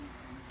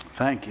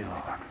Thank you,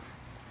 Lord.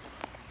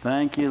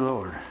 Thank you,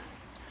 Lord.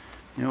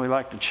 You know, we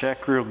like to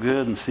check real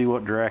good and see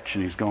what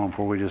direction he's going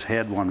before we just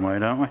head one way,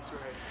 don't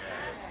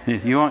we?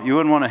 You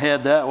wouldn't want to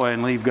head that way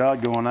and leave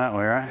God going that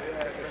way, right?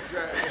 Yeah, that's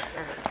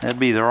right. That'd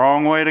be the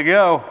wrong way to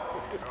go. All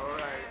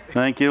right.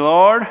 Thank you,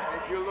 Lord.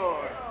 Thank you,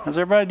 Lord. How's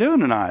everybody doing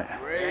tonight?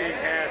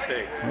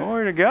 Fantastic.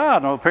 Glory to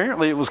God. Well,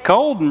 apparently it was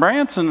cold in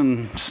Branson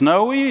and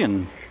snowy,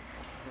 and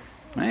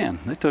man,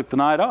 they took the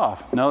night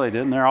off. No, they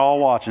didn't. They're all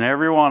watching.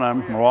 Every one of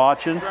them are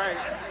watching. Right.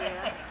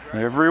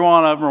 Every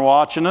one of them are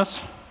watching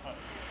us,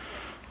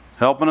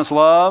 helping us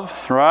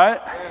love, right?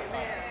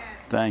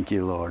 Thank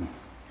you, Lord.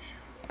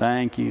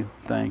 Thank you,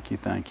 thank you,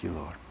 thank you,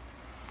 Lord.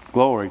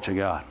 Glory to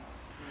God.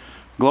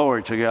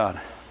 Glory to God.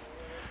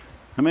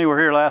 How many were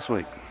here last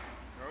week?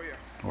 Oh,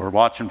 yeah. We're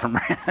watching from,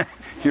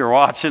 you're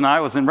watching. I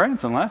was in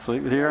Branson last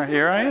week, but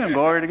here I am.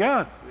 Glory to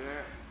God. Yeah.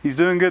 He's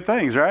doing good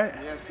things, right?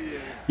 Yes, he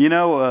is. You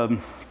know,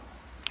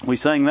 we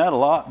sang that a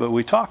lot, but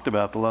we talked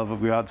about the love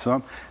of God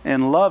some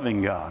and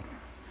loving God.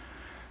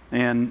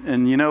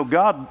 And you know,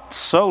 God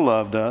so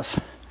loved us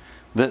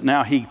that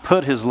now he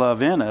put his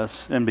love in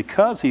us, and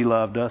because he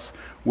loved us,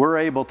 we're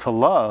able to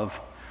love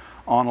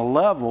on a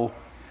level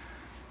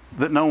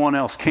that no one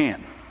else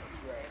can.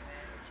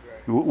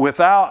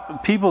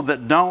 Without people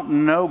that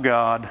don't know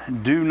God,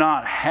 do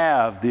not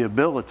have the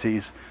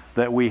abilities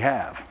that we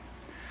have.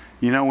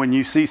 You know, when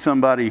you see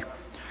somebody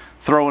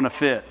throwing a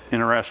fit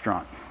in a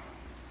restaurant,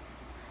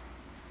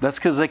 that's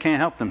because they can't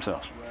help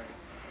themselves.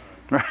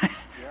 Right? Yeah.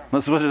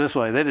 Let's put it this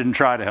way. They didn't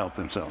try to help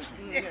themselves.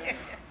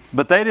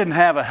 But they didn't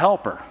have a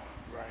helper.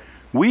 Right.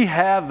 We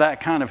have that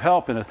kind of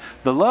help in it.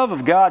 The love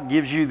of God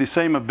gives you the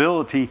same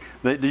ability.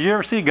 Did you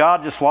ever see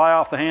God just fly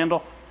off the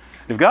handle?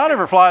 If God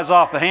ever flies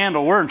off the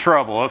handle, we're in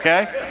trouble,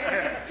 okay?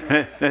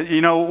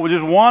 You know,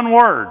 just one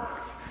word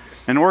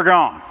and we're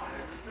gone.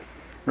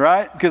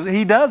 Right? Because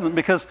he doesn't,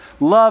 because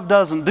love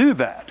doesn't do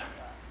that.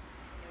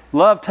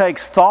 Love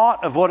takes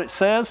thought of what it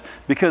says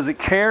because it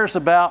cares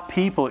about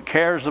people. It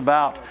cares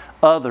about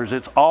others.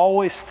 It's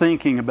always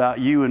thinking about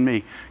you and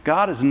me.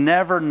 God is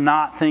never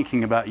not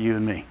thinking about you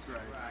and me.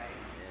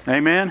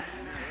 Amen?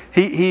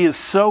 He is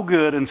so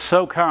good and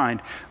so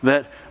kind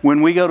that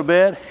when we go to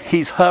bed,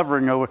 he's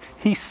hovering over.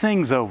 He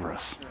sings over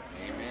us.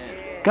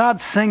 God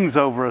sings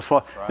over us.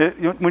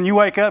 When you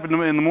wake up in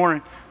the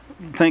morning,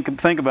 think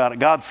about it.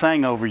 God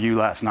sang over you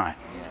last night.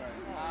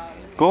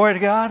 Glory to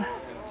God.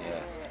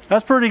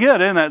 That's pretty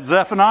good, isn't that?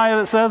 Zephaniah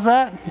that says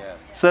that?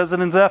 Yes. Says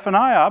it in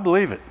Zephaniah. I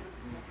believe it.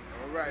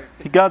 All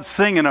right. God's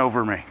singing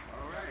over me. All right.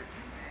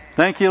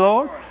 Thank you,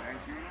 Lord. Thank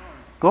you,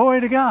 Lord. Glory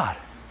to God.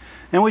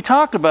 And we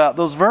talked about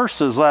those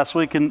verses last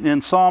week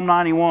in Psalm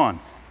 91.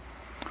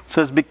 It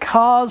says,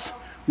 because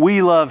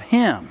we love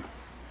him.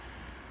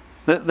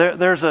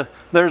 There's a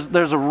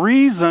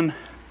reason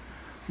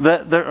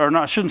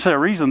I shouldn't say a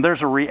reason,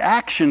 there's a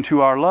reaction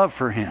to our love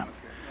for him.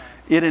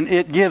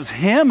 It gives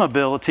him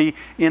ability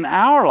in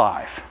our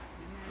life.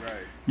 Right.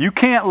 You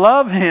can't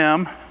love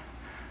him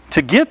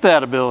to get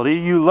that ability.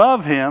 You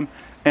love him,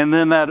 and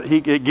then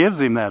it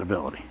gives him that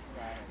ability.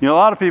 Right. You know, a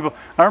lot of people,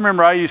 I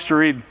remember I used to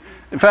read,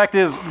 in fact,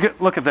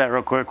 look at that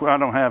real quick. I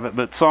don't have it,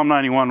 but Psalm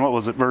 91, what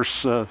was it,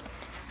 verse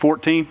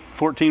 14?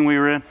 14 we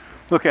were in.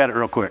 Look at it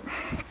real quick.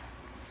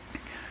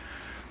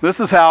 This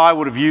is how I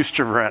would have used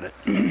to have read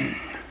it.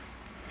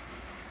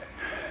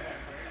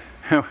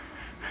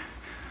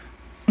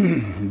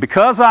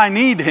 Because I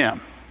need him.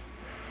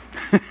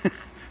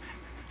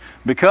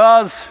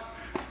 Because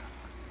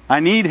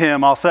I need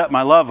him, I'll set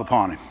my love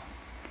upon him.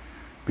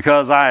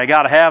 Because I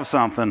got to have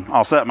something,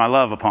 I'll set my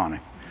love upon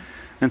him.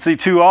 And see,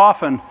 too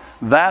often,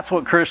 that's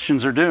what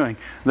Christians are doing.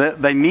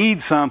 They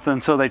need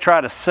something, so they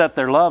try to set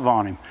their love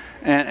on him.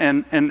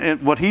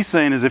 And what he's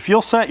saying is, if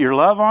you'll set your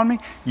love on me,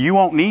 you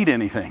won't need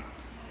anything.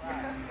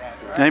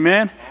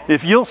 Amen?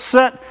 If you'll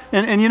set,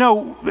 and you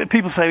know,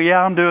 people say,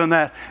 yeah, I'm doing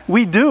that.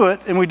 We do it,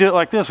 and we do it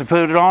like this. We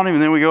put it on him,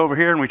 and then we go over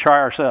here and we try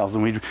ourselves.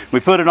 And we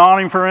put it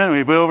on him for a minute,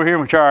 and we go over here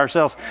and we try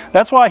ourselves.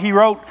 That's why he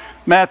wrote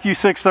Matthew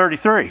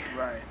 6:33.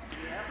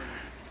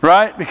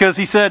 Right? Because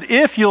he said,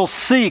 if you'll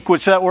seek,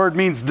 which that word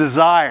means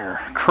desire,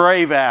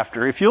 crave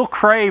after. If you'll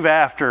crave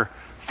after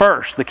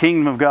first the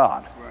kingdom of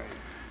God.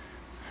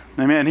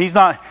 Right. Amen. He's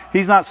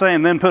not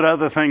saying then put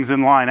other things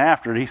in line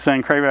after it. He's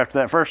saying crave after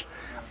that first.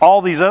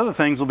 All these other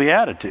things will be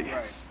added to you.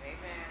 Right.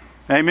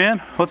 Amen.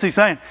 What's he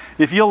saying?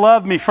 If you'll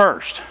love me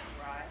first.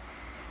 Right.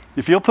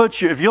 If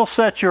you'll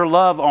set your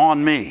love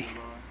on me.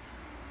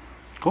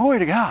 Glory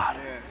to God.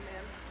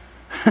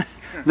 Yes.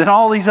 Then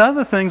all these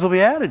other things will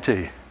be added to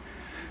you.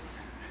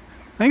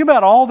 Think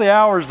about all the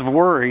hours of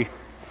worry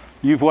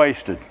you've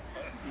wasted.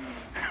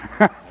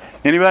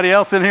 Anybody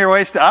else in here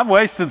wasted? I've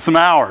wasted some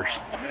hours.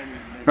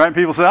 Right?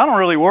 People say, I don't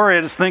really worry,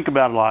 I just think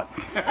about it a lot.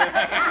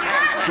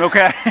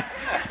 Okay.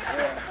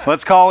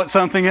 Let's call it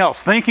something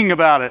else. Thinking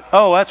about it.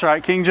 Oh, that's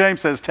right. King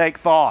James says, take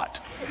thought.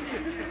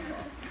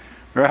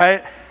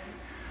 Right?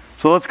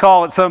 So let's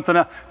call it something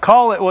else.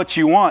 Call it what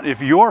you want.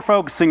 If you're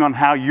focusing on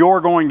how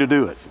you're going to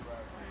do it,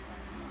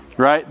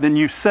 right, then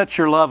you set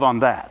your love on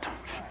that.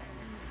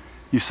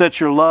 You set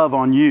your love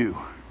on you.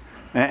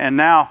 And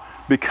now,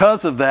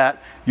 because of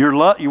that,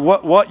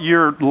 what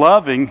you're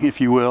loving, if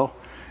you will,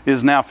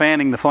 is now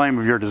fanning the flame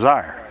of your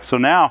desire. So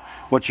now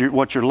what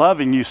you're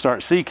loving, you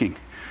start seeking.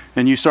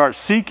 And you start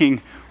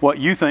seeking what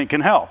you think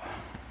can help.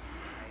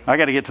 I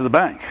got to get to the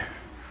bank.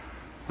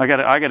 I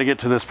got to get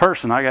to this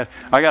person. I got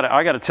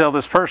to tell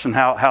this person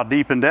how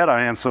deep in debt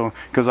I am, so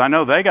because I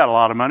know they got a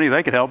lot of money,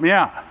 they could help me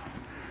out.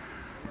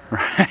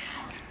 Right?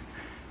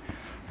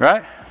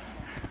 Right?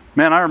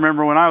 Man, I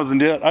remember when I was in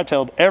debt, I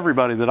told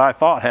everybody that I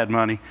thought had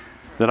money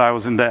that I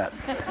was in debt.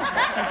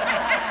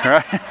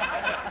 Right?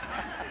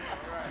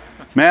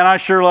 Man, I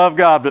sure love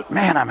God, but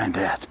man, I'm in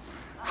debt.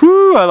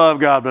 Whew, I love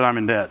God, but I'm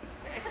in debt.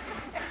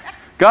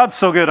 God's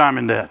so good, I'm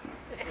in debt.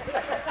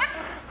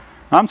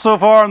 I'm so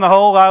far in the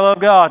hole, I love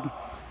God.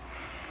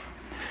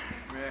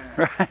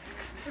 Right?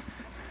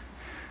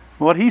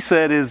 What he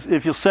said is,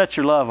 if you'll set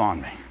your love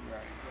on me.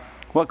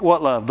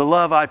 What love? The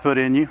love I put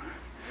in you.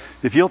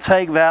 If you'll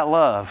take that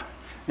love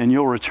and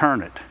you'll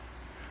return it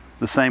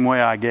the same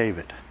way I gave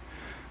it,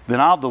 then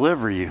I'll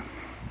deliver you.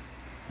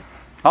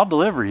 I'll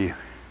deliver you.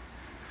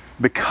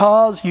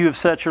 Because you have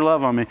set your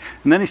love on me.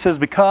 And then he says,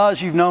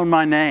 because you've known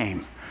my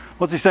name.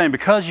 What's he saying?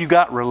 Because you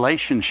got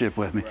relationship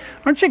with me.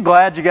 Aren't you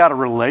glad you got a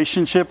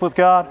relationship with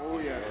God? Oh,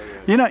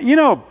 yes. You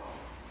know,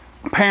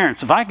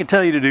 parents, if I could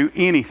tell you to do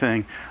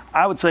anything,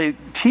 I would say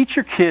teach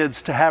your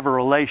kids to have a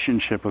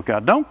relationship with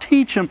God. Don't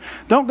teach them,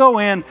 don't go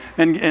in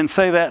and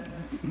say that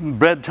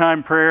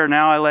bedtime prayer,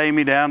 now I lay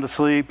me down to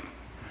sleep.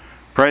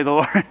 Pray the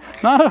Lord.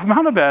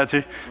 Not a bad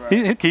thing.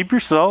 Right. Keep your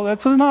soul.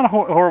 That's not a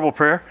horrible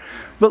prayer.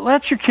 But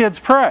let your kids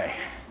pray.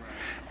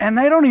 And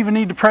they don't even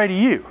need to pray to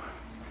you.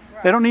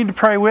 They don't need to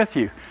pray with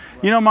you.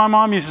 You know, my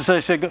mom used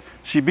to say,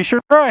 she'd be sure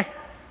to pray.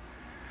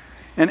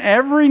 And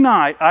every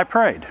night I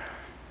prayed.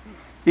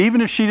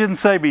 Even if she didn't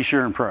say, be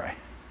sure and pray.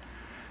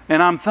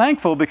 And I'm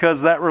thankful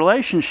because that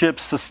relationship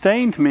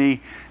sustained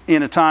me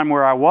in a time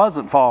where I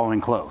wasn't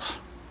following close.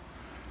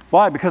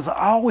 Why? Because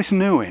I always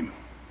knew Him.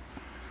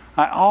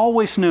 I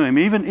always knew Him.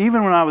 Even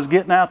when I was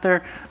getting out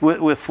there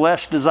with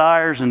flesh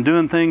desires and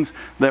doing things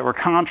that were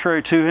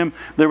contrary to Him,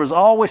 there was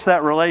always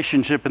that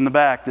relationship in the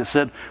back that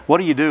said, what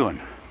are you doing?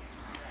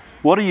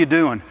 What are you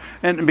doing?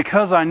 And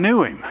because I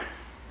knew Him,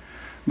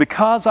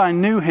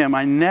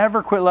 I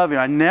never quit loving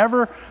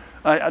Him.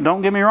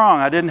 Don't get me wrong,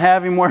 I didn't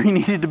have Him where He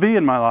needed to be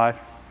in my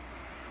life,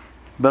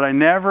 but I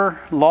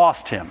never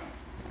lost Him.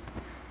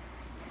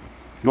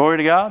 Glory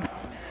to God.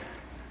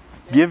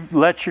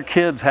 Let your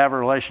kids have a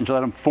relationship.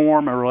 Let them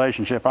form a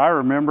relationship. I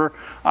remember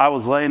I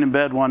was laying in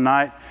bed one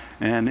night,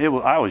 and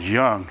I was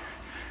young.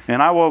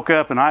 And I woke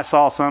up and I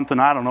saw something.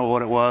 I don't know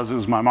what it was. It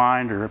was my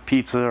mind or a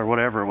pizza or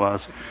whatever it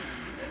was.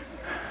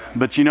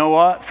 But you know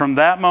what? From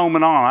that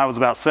moment on, I was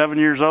about 7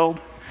 years old.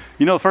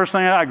 You know the first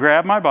thing, I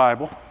grabbed my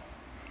Bible.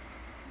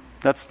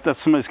 That's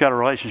somebody's got a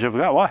relationship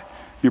with God. Why?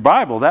 Your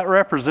Bible, that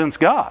represents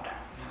God.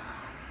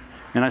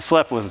 And I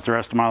slept with it the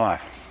rest of my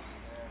life.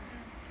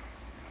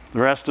 The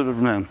rest of it,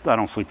 man, I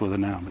don't sleep with it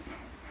now, but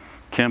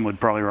Kim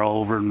would probably roll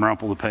over and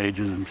rumple the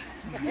pages and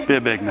be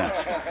a big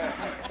mess.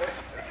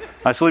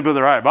 I sleep with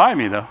it right by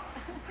me, though.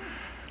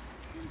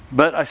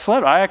 But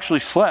I actually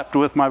slept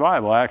with my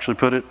Bible. I actually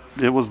put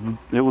it was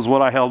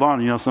what I held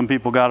on. You know, some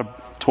people got a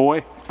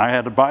toy. I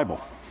had a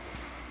Bible.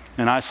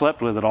 And I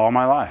slept with it all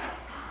my life.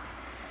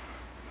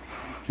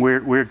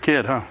 Weird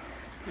kid, huh?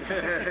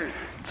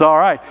 It's all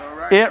right.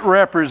 It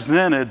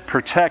represented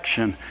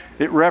protection.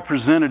 It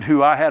represented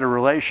who I had a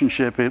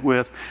relationship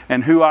with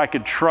and who I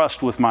could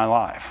trust with my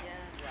life.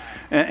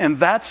 And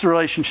that's the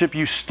relationship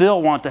you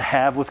still want to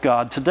have with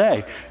God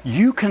today.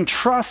 You can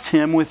trust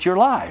Him with your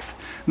life.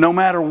 No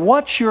matter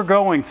what you're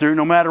going through,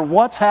 no matter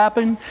what's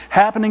happening,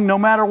 no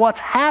matter what's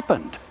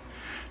happened,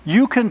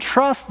 you can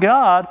trust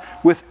God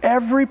with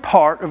every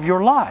part of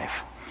your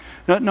life.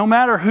 No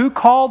matter who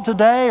called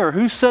today or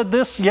who said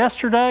this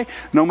yesterday,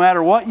 no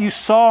matter what you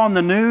saw on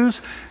the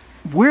news,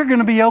 we're going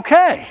to be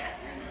okay.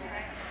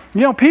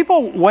 You know,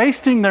 people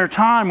wasting their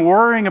time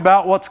worrying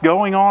about what's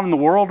going on in the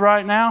world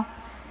right now,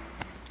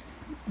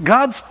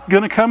 God's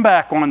going to come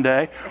back one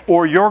day,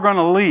 or you're going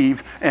to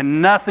leave,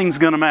 and nothing's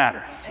going to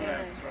matter.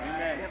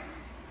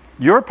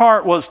 Your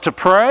part was to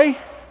pray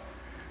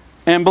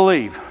and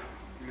believe.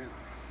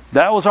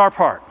 That was our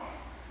part.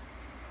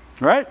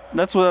 Right?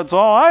 That's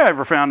all I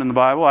ever found in the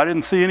Bible. I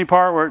didn't see any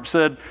part where it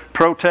said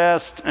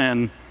protest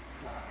and...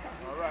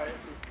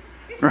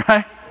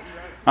 Right?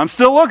 I'm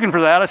still looking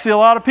for that. I see a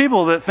lot of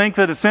people that think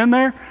that it's in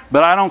there,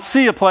 but I don't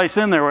see a place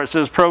in there where it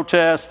says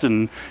protest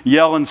and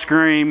yell and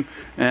scream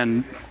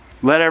and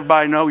let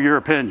everybody know your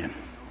opinion.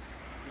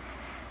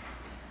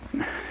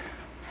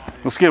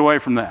 Let's get away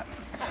from that.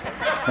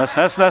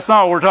 That's not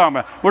what we're talking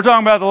about. We're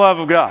talking about the love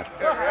of God.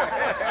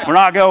 We're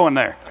not going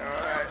there.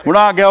 We're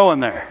not going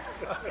there.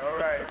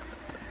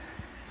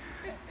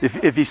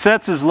 If He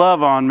sets His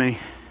love on me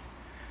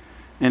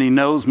and He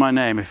knows my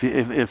name,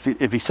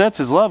 if He sets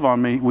His love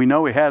on me, we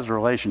know He has a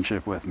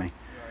relationship with me.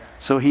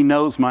 So He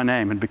knows my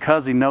name. And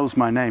because He knows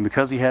my name,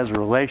 because He has a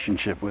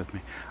relationship with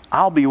me,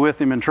 I'll be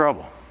with Him in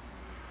trouble.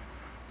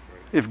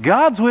 If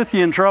God's with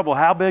you in trouble,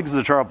 how big's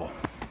the trouble?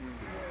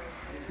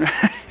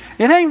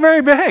 It ain't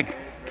very big.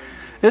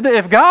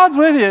 If God's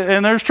with you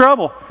and there's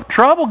trouble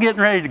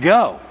getting ready to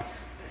go.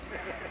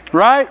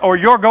 Right? Or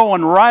you're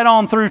going right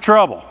on through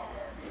trouble.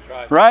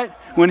 Right?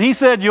 When he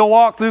said you'll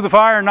walk through the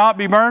fire and not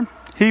be burned,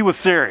 he was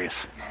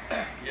serious.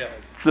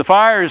 The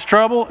fire is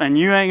trouble and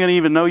you ain't going to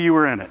even know you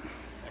were in it.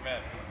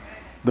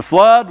 The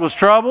flood was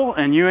trouble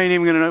and you ain't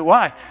even going to know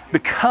why.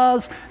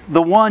 Because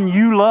the one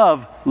you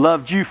love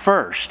loved you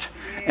first.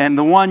 And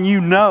the one you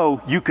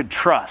know you could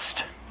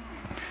trust.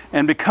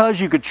 And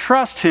because you could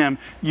trust him,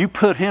 you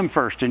put him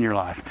first in your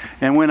life.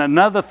 And when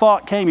another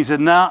thought came, he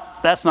said, no,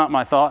 that's not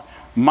my thought.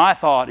 My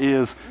thought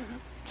is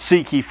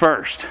seek ye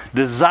first.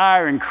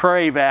 Desire and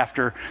crave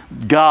after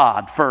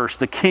God first,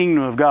 the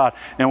kingdom of God,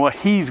 and what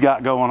he's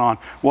got going on,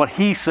 what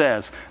he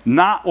says,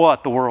 not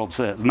what the world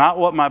says, not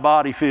what my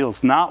body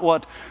feels, not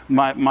what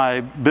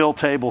my bill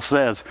table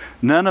says.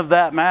 None of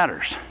that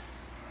matters.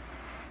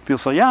 People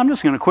say, yeah, I'm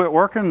just going to quit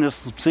working and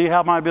just see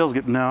how my bills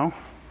get. No,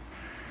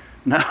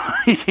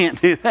 you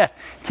can't do that.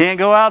 Can't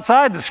go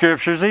outside the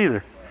scriptures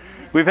either.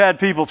 We've had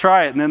people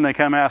try it and then they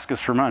come ask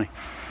us for money.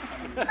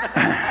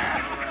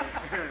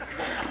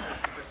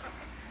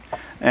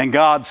 And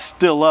God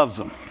still loves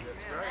them.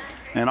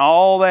 And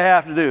all they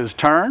have to do is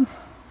turn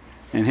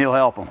and he'll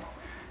help them.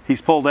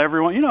 He's pulled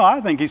everyone. You know, I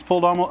think he's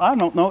pulled almost, I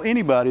don't know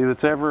anybody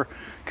that's ever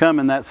come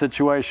in that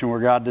situation where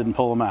God didn't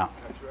pull them out.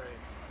 That's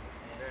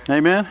right.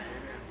 Amen?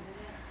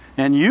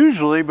 And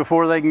usually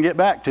before they can get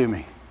back to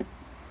me.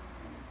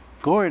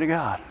 Glory to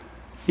God.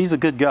 He's a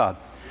good God.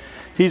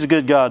 He's a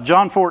good God.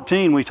 John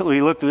 14, we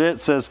looked at it. It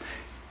says,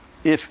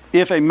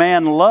 if a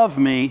man love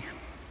me,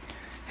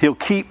 he'll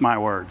keep my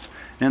words.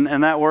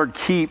 And that word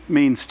keep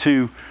means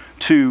to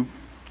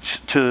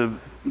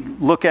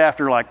look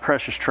after like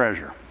precious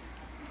treasure.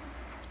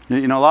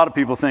 You know, a lot of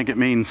people think it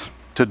means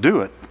to do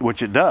it,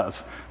 which it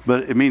does.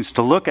 But it means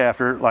to look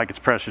after it like it's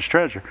precious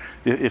treasure.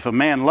 If a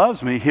man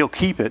loves me, he'll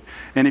keep it.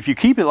 And if you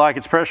keep it like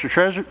it's precious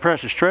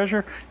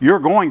treasure, you're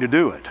going to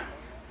do it.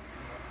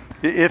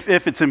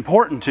 If it's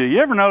important to you. You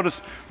ever notice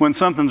when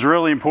something's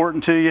really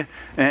important to you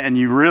and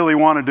you really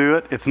want to do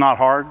it, it's not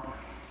hard?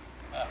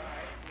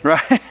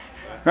 Right?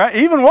 Right?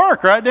 Even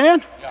work, right,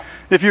 Dan? Yeah.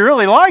 If you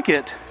really like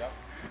it,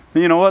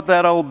 you know what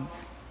that old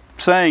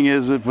saying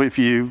is, if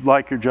you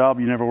like your job,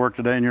 you never work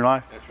a day in your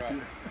life? That's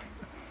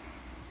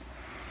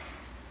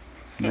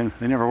right.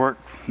 They never work?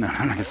 No,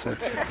 like I said.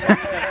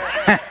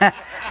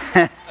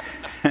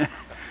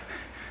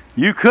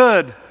 You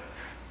could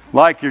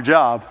like your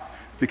job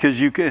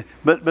because you could,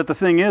 but the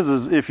thing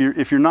is if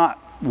you're not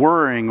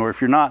worrying or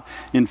if you're not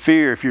in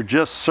fear, if you're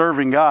just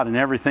serving God in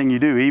everything you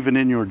do, even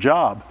in your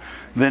job,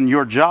 then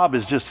your job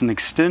is just an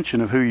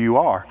extension of who you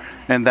are.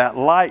 And that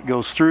light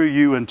goes through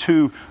you and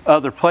to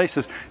other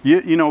places.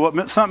 You know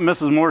what? Something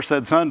Mrs. Moore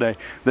said Sunday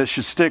that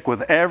should stick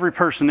with every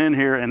person in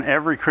here and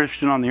every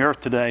Christian on the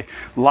earth today.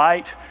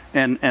 Light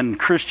and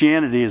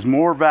Christianity is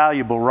more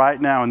valuable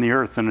right now in the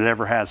earth than it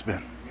ever has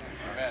been.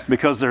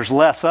 Because there's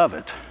less of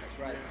it.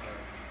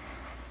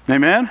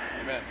 Amen?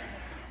 Amen?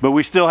 But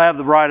we still have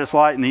the brightest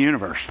light in the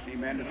universe.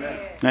 Amen.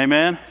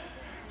 Amen?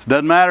 So it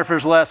doesn't matter if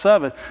there's less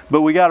of it,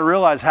 but we got to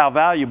realize how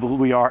valuable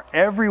we are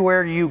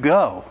everywhere you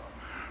go.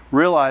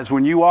 Realize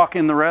when you walk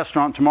in the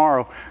restaurant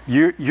tomorrow,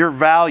 your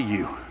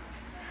value.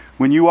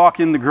 When you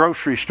walk in the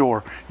grocery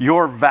store,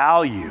 your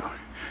value.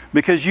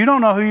 Because you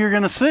don't know who you're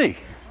going to see.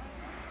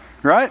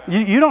 Right?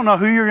 You don't know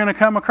who you're going to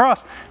come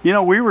across. You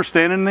know, we were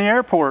standing in the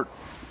airport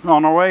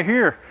on our way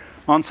here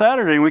on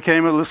Saturday, and we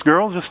came and this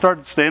girl just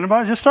started standing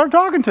by, just started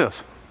talking to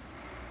us.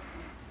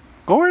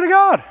 Glory to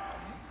God.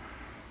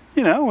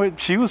 You know,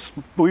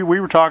 we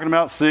were talking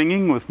about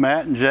singing with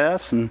Matt and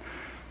Jess, and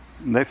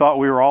they thought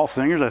we were all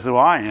singers. I said,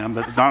 well, I am,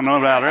 but don't know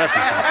about the rest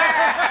of them.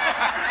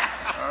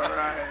 All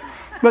right.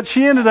 But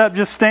she ended up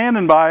just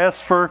standing by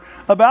us for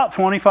about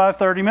 25,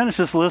 30 minutes,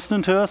 just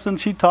listening to us,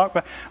 and she talked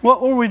about,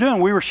 what were we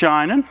doing? We were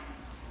shining.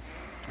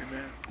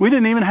 Amen. We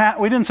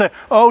didn't say,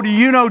 oh, do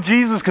you know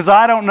Jesus? Because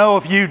I don't know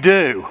if you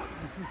do.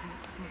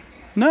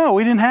 No,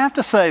 we didn't have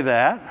to say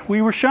that.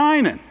 We were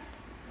shining.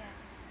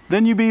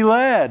 Then you be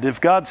led.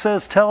 If God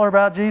says, tell her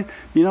about Jesus,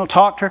 you know,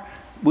 talk to her.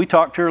 We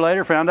talked to her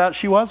later, found out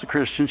she was a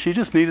Christian. She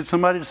just needed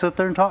somebody to sit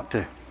there and talk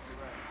to.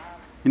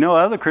 You know,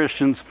 other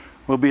Christians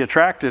will be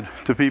attracted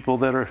to people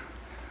that are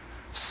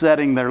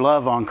setting their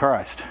love on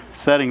Christ,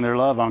 setting their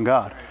love on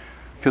God.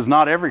 Because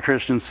not every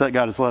Christian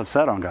got his love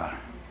set on God.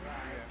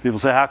 People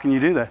say, how can you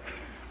do that?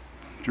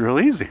 It's real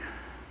easy.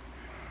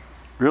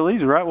 Real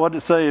easy, right? What did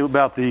it say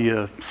about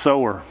the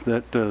sower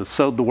that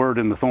sowed the word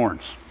in the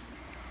thorns?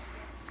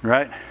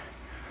 Right?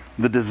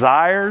 The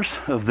desires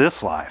of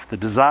this life, the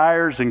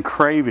desires and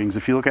cravings,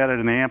 if you look at it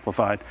in the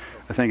Amplified,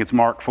 I think it's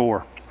Mark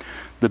 4.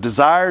 The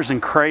desires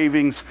and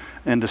cravings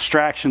and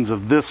distractions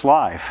of this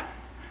life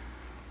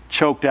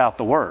choked out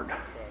the word.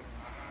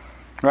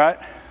 Right?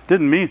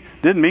 Didn't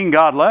mean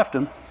God left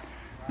them.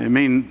 It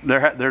mean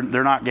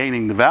they're not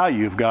gaining the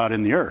value of God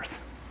in the earth.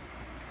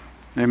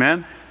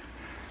 Amen?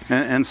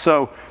 And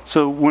so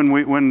when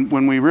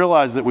we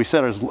realize that we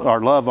set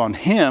our love on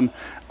Him,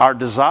 our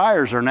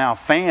desires are now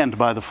fanned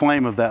by the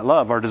flame of that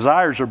love. Our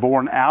desires are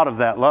born out of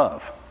that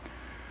love.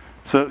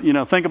 So,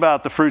 think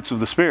about the fruits of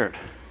the Spirit,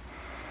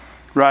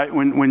 right?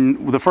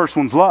 When the first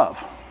one's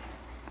love,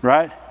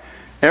 right?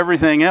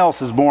 Everything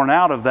else is born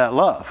out of that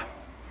love.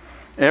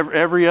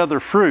 Every other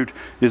fruit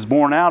is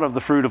born out of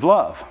the fruit of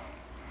love.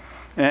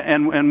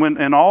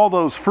 And all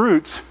those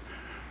fruits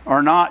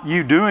are not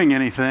you doing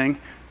anything,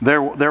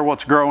 they're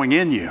what's growing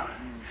in you.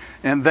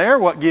 And they're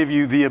what give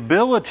you the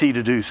ability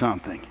to do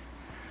something.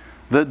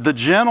 The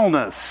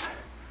gentleness,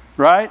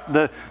 right?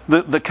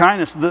 The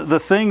kindness, the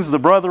things, the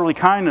brotherly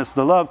kindness,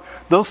 the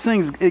love, those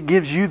things, it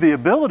gives you the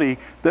ability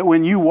that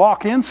when you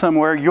walk in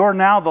somewhere, you're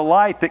now the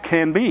light that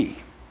can be.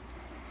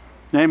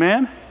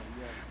 Amen?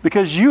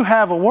 Because you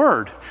have a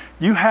word.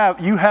 You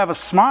have a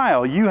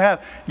smile. You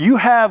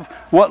have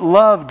what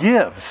love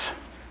gives.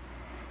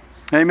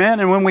 Amen?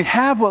 And when we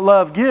have what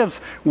love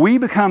gives, we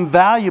become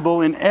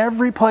valuable in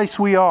every place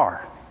we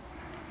are.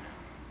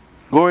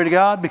 Glory to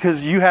God,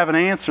 because you have an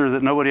answer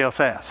that nobody else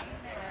has.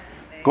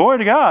 Glory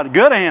to God.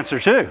 Good answer,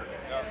 too.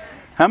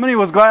 How many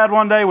was glad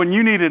one day when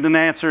you needed an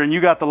answer and you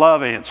got the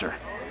love answer?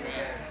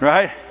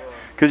 Right?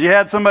 Because you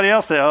had somebody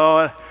else say,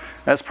 oh,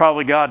 that's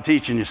probably God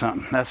teaching you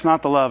something. That's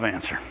not the love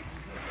answer.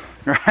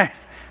 Right?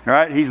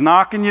 Right? He's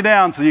knocking you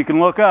down so you can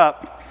look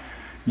up.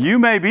 You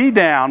may be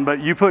down, but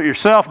you put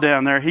yourself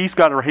down there. He's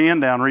got her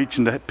hand down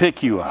reaching to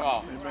pick you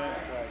up.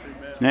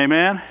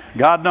 Amen?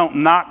 God don't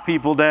knock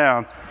people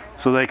down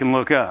so they can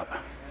look up.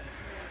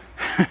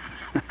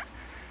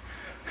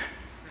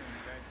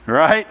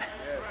 Right?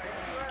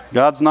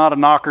 God's not a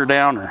knocker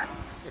downer.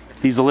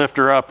 He's a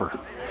lifter upper.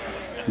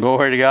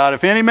 Glory to God.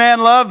 If any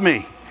man love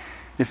me,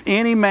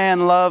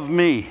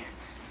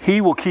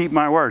 he will keep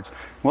my words.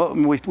 Well,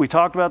 we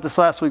talked about this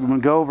last week. I'm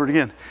going to go over it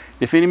again.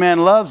 If any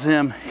man loves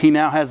him, he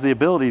now has the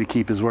ability to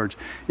keep his words.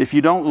 If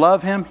you don't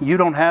love him, you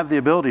don't have the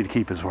ability to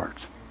keep his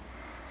words.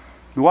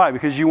 Why?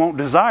 Because you won't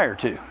desire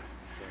to.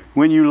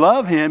 When you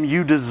love him,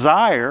 you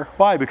desire.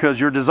 Why? Because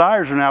your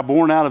desires are now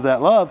born out of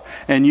that love,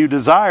 and you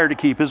desire to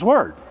keep his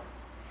word.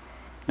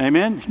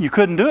 Amen? You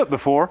couldn't do it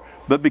before,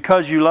 but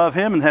because you love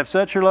him and have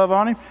set your love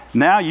on him,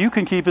 now you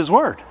can keep his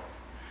word.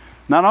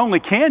 Not only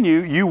can you,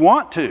 you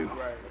want to.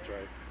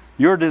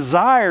 Your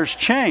desires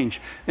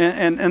change.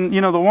 And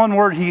the one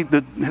word, he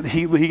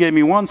gave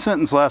me one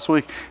sentence last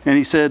week, and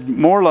he said,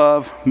 more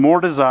love,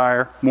 more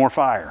desire, more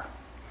fire.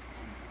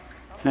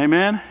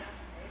 Amen?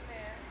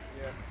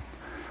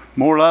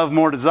 More love,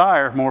 more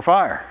desire, more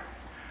fire.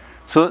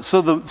 So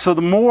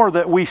the more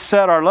that we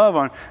set our love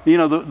on,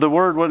 the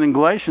word in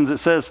Galatians, it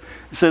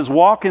says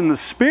walk in the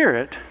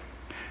Spirit,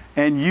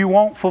 and you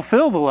won't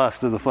fulfill the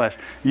lust of the flesh.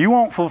 You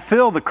won't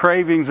fulfill the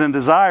cravings and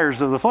desires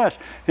of the flesh.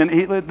 And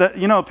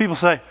people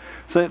say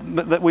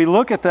that we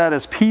look at that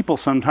as people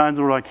sometimes.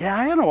 We're like, yeah,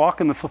 I got to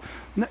walk in the flesh.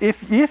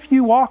 If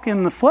you walk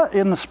in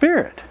the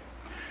Spirit,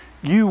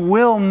 you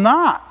will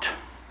not.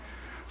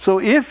 So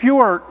if you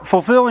are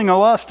fulfilling a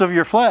lust of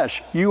your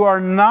flesh, you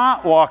are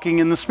not walking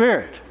in the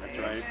Spirit. That's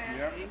right.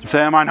 Yep. You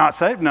say, am I not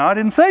saved? No, I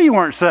didn't say you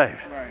weren't saved.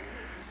 Right.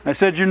 I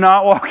said you're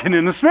not walking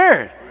in the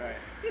Spirit.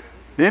 Right.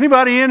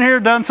 Anybody in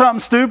here done something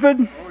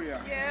stupid? Oh,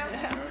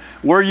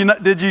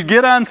 Did yeah. you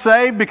get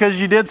unsaved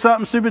because you did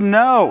something stupid?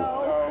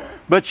 No.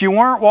 But you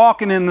weren't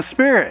walking in the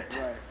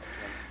Spirit.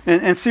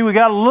 Right. And see, we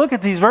got to look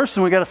at these verses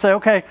and we got to say,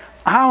 okay,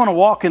 I want to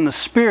walk in the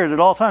Spirit at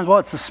all times. Well,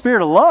 it's the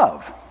Spirit of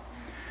love.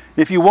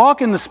 If you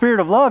walk in the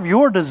Spirit of love,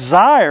 your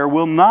desire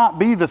will not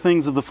be the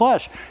things of the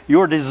flesh.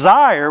 Your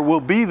desire will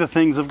be the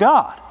things of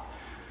God.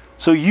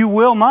 So you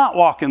will not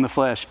walk in the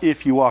flesh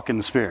if you walk in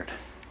the Spirit.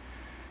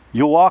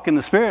 You'll walk in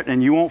the Spirit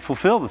and you won't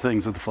fulfill the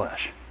things of the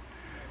flesh.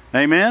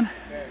 Amen?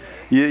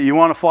 You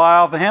want to fly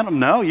off the handle?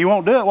 No, you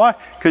won't do it. Why?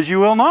 Because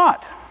you will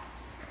not.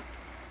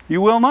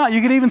 You will not.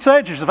 You can even say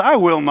it to yourself, I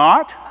will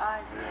not.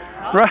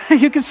 Right?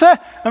 You can say,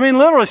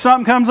 literally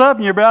something comes up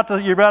and you're about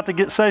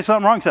to say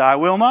something wrong. Say, I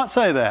will not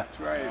say that.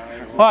 That's right.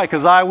 Why?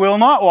 Because I will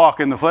not walk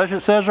in the flesh.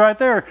 It says right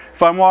there,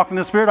 if I'm walking in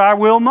the Spirit, I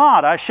will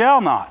not. I shall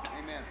not.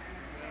 Amen.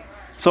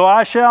 So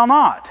I shall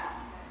not.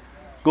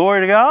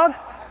 Glory to God.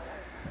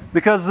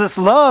 Because this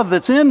love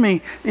that's in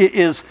me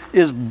it's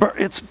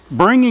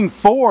bringing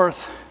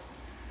forth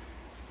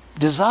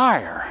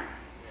desire.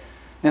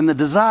 And the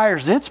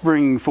desires it's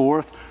bringing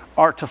forth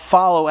are to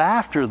follow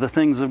after the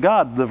things of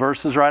God. The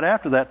verses right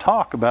after that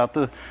talk about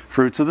the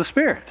fruits of the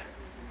Spirit.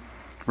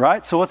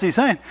 Right? So what's he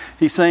saying?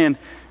 He's saying,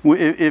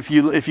 if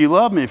you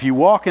love me, if you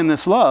walk in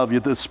this love,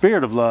 the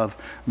Spirit of love,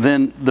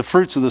 then the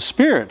fruits of the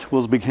Spirit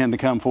will begin to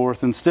come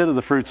forth instead of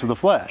the fruits of the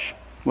flesh.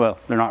 Well,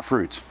 they're not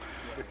fruits.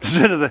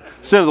 Instead of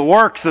the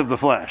works of the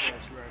flesh.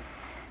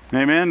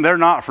 Amen? They're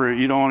not fruit.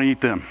 You don't want to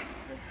eat them.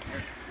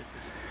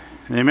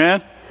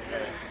 Amen?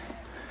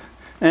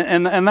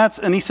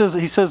 And he says,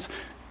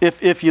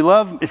 if you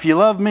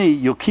love me,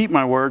 you'll keep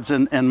my words,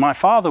 and my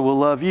Father will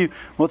love you.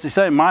 What's he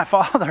saying? My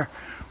Father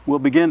will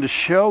begin to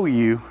show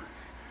you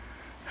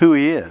who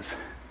he is.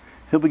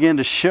 He'll begin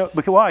to show.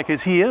 Why?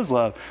 Because he is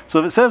love. So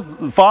if it says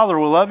the Father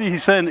will love you,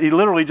 he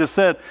literally just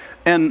said,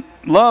 and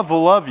love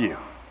will love you.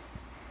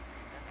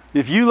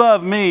 If you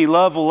love me,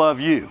 love will love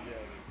you.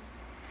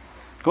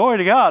 Glory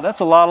to God. That's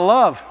a lot of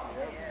love.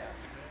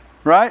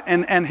 right?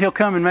 And he'll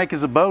come and make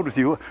his abode with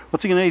you.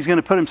 What's he going to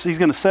do? He's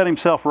going to set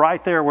himself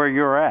right there where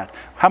you're at.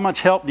 How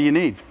much help do you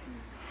need?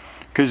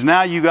 Because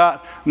now you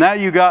got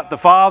the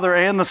Father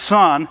and the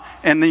Son,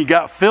 and then you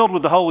got filled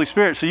with the Holy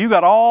Spirit. So you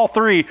got all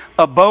three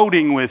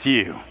aboding with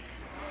you.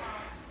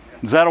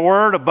 Is that a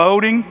word,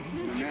 aboding?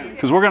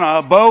 Because we're going to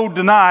abode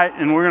tonight,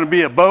 and we're going to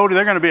be aboding.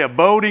 They're going to be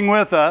aboding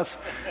with us,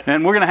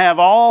 and we're going to have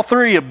all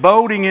three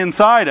aboding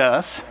inside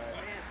us.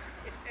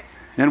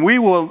 And we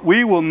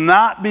will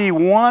not be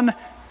 1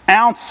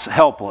 ounce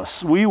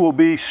helpless. We will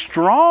be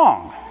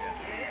strong.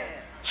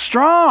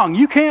 Strong.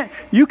 You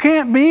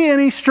can't be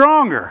any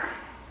stronger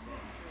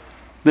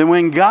than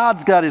when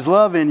God's got His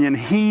love in you and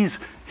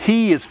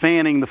He is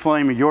fanning the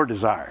flame of your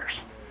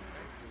desires.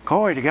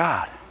 Glory to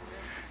God.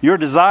 Your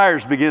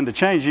desires begin to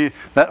change.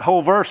 That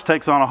whole verse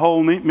takes on a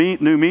whole new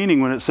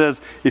meaning when it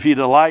says, if you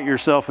delight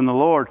yourself in the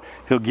Lord,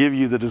 He'll give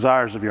you the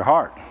desires of your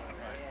heart.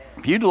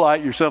 If you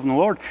delight yourself in the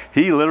Lord,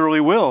 He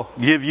literally will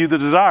give you the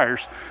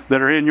desires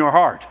that are in your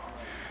heart.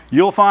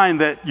 You'll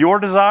find that your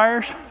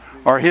desires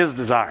are His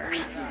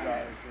desires.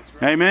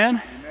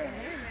 Amen?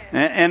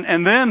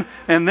 And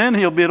then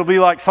it'll be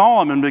like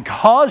Solomon,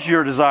 because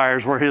your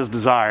desires were his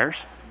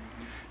desires,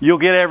 you'll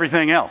get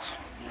everything else.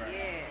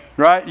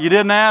 Right? You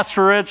didn't ask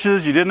for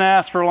riches, you didn't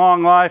ask for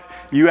long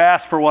life, you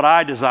asked for what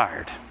I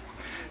desired.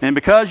 And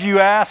because you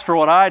asked for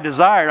what I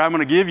desired, I'm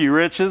going to give you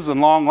riches and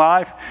long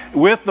life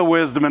with the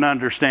wisdom and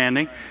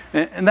understanding.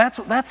 And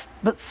but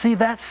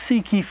that's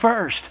seek ye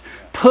first.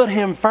 Put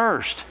Him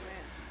first.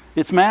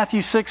 It's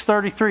Matthew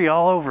 6:33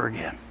 all over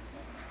again.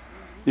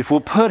 If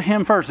we'll put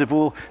Him first, if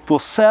we'll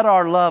set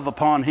our love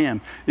upon Him,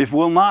 if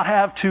we'll not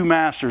have two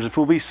masters, if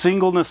we'll be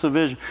singleness of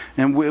vision,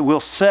 and we'll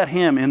set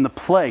Him in the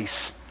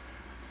place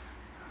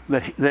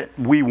that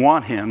we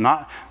want Him,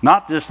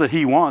 not just that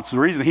He wants. The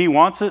reason He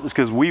wants it is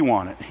because we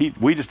want it.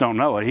 We just don't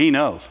know it. He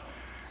knows.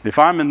 If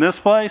I'm in this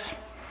place,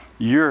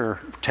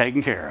 you're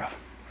taken care of.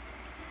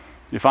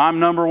 If I'm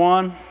number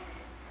one,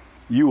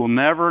 you will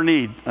never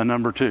need a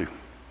number two.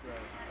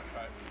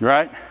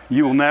 Right?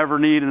 You will never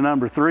need a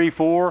number 3,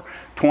 4,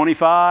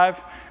 25.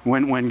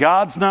 When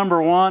God's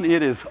number one,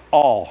 it is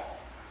all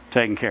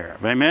taken care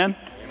of. Amen?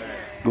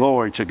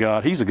 Glory to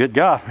God. He's a good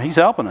God. He's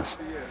helping us.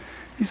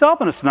 He's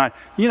helping us tonight.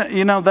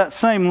 You know that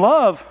same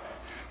love,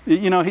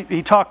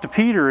 he talked to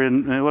Peter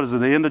in,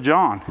 the end of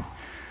John.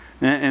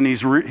 And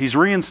he's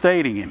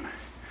reinstating him.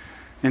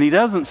 And he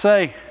doesn't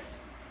say,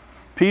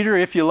 Peter,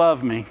 if you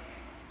love me,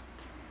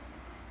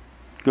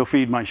 go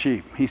feed my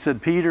sheep. He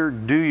said, Peter,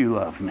 do you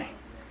love me?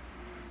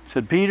 He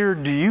said, Peter,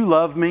 do you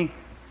love me?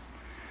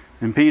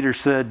 And Peter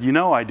said,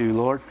 I do,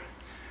 Lord.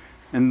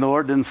 And the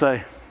Lord didn't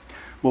say,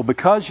 well,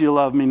 because you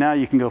love me, now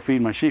you can go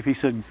feed my sheep. He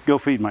said, go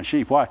feed my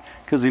sheep. Why?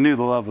 Because he knew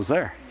the love was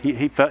there. He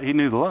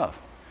knew the love.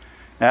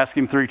 Asked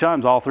him 3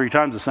 times, all 3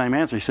 times the same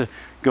answer. He said,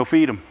 go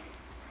feed them.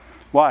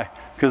 Why?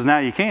 Because now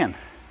you can.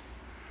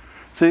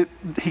 See,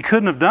 he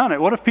couldn't have done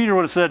it. What if Peter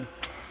would have said,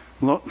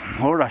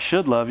 Lord, I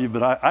should love you,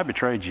 but I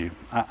betrayed you.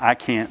 I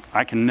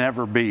can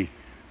never be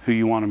who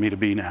you wanted me to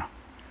be now.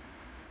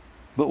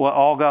 But what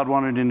all God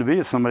wanted him to be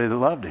is somebody that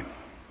loved him.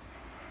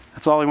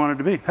 That's all He wanted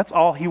to be. That's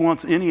all He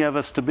wants any of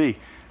us to be,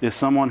 is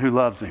someone who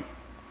loves Him.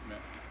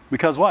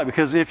 Because why?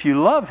 Because if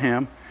you love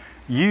Him,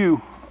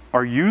 you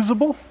are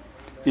usable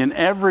in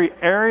every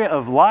area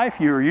of life.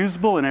 You are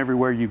usable in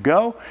everywhere you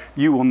go.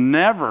 You will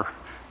never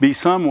be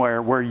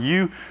somewhere where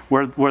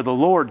the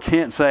Lord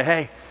can't say,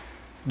 hey,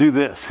 do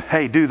this.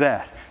 Hey, do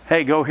that.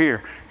 Hey, go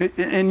here.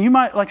 And you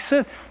might, like I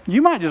said,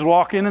 you might just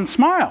walk in and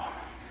smile.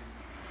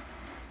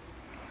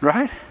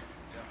 Right?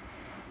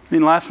 I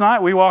mean, last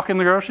night we walk in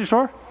the grocery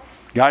store,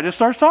 guy just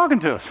starts talking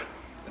to us.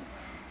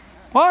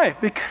 Why?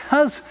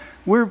 Because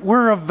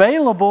we're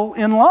available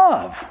in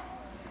love.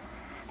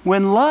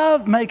 When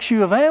love makes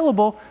you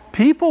available,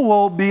 people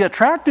will be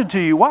attracted to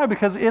you. Why?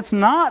 Because it's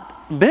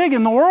not big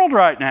in the world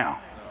right now.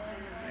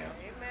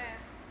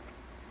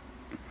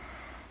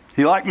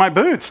 He liked my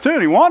boots too,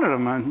 and he wanted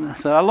them. I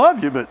said, I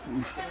love you, but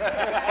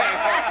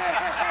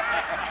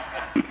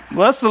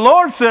unless the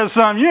Lord says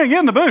something, you ain't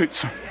getting the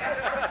boots.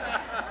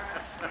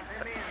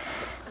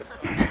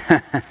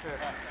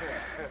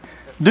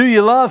 Do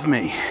you love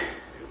me?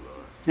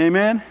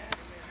 Amen.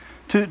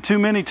 Too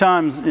many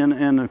times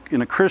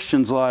in a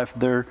Christian's life,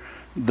 we're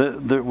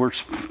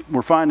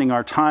finding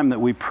our time that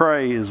we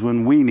pray is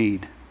when we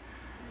need.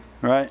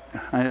 Right?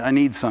 I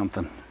need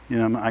something.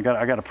 I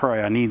got to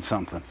pray. I need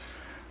something.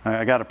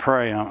 I got to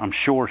pray. I'm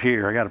short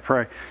here. I got to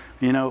pray.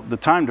 The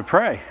time to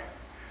pray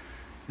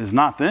is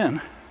not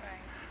then.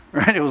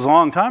 Right? It was a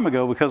long time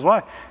ago. Because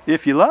why?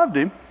 If you loved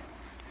Him,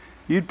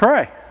 you'd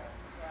pray.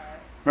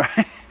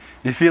 Right?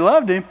 If you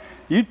loved Him,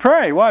 you'd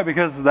pray. Why?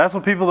 Because that's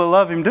what people that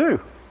love Him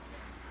do.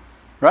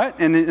 Right?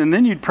 And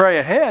then you'd pray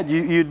ahead.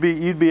 You'd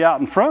be out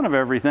in front of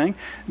everything.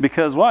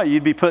 Because why?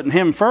 You'd be putting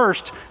Him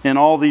first, and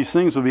all these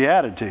things will be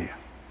added to you.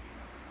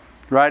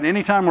 Right?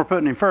 Anytime we're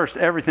putting Him first,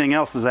 everything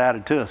else is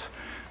added to us.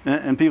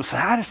 And people say,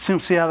 I just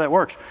don't see how that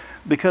works.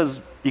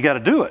 Because you got to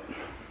do it.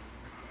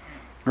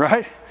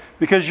 Right?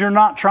 Because you're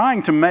not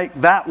trying to make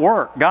that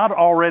work. God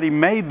already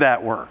made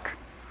that work.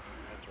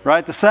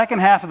 Right? The second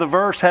half of the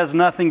verse has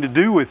nothing to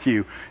do with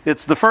you.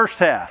 It's the first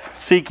half.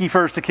 Seek ye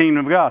first the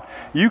kingdom of God.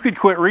 You could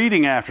quit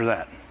reading after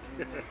that.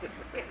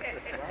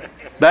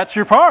 That's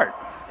your part.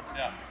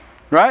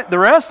 Right? The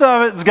rest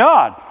of it is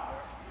God.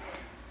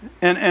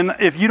 And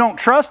if you don't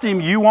trust Him,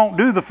 you won't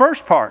do the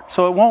first part.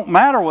 So it won't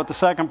matter what the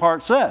second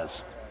part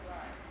says.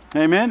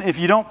 Amen? If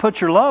you don't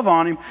put your love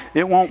on Him,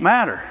 it won't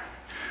matter.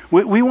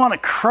 We want to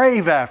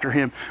crave after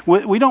Him.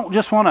 We don't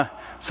just want to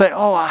say,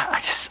 oh,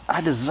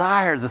 I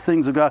desire the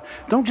things of God.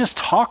 Don't just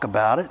talk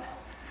about it.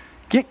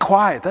 Get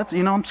quiet. That's,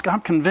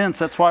 I'm convinced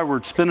that's why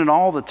we're spending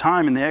all the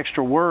time in the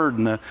extra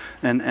word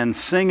and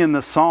singing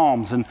the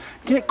Psalms. And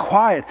get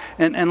quiet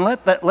and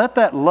let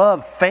that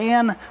love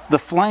fan the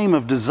flame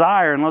of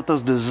desire, and let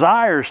those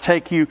desires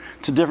take you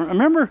to different.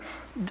 Remember,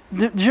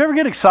 did you ever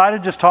get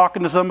excited just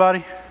talking to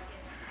somebody?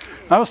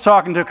 I was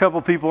talking to a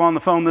couple people on the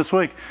phone this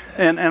week,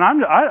 and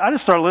I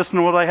just started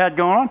listening to what they had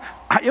going on.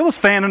 It was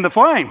fanning the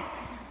flame,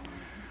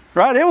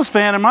 right? It was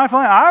fanning my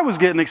flame. I was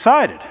getting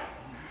excited.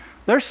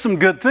 There's some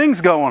good things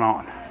going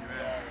on.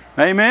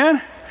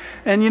 Amen?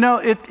 And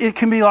it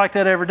can be like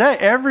that every day.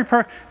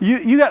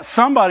 You got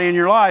somebody in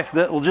your life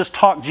that will just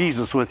talk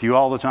Jesus with you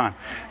all the time.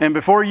 And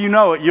before you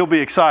know it, you'll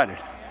be excited.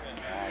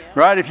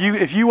 Right? If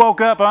you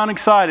woke up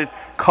unexcited,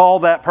 call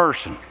that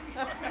person.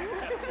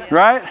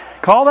 Right?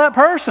 Call that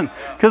person.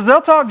 Because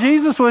they'll talk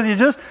Jesus with you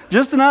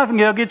just enough, and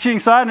they'll get you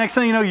excited. Next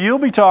thing you know, you'll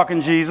be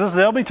talking Jesus.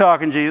 They'll be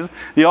talking Jesus.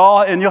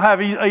 And you'll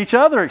have each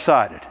other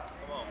excited.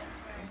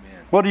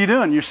 What are you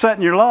doing? You're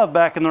setting your love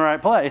back in the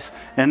right place.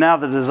 And now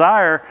the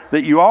desire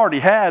that you already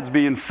had is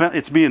being fanned,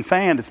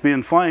 it's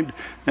being flamed,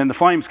 and the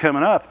flame's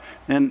coming up.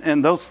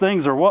 And those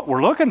things are what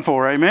we're looking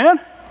for. Amen?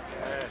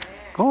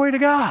 Glory to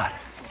God.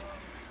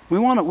 We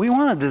want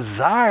to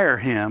desire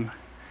Him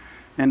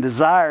and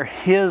desire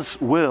His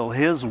will,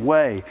 His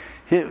way.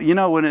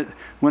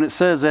 When it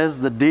says, as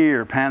the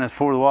deer panteth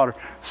for the water,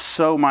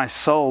 so my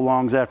soul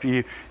longs after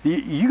you.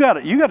 You got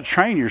to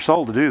train your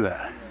soul to do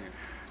that.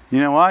 You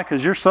know why?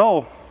 Because your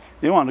soul,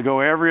 it wants to go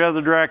every other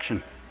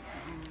direction.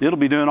 It'll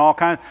be doing all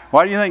kinds.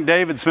 Why do you think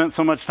David spent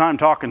so much time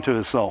talking to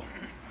his soul?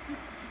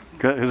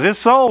 Because his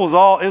soul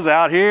is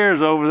out here,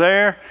 is over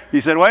there. He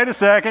said, wait a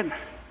second.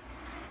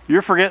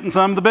 You're forgetting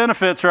some of the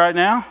benefits right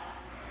now.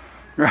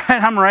 Right?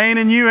 I'm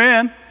reining you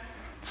in,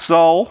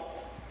 soul.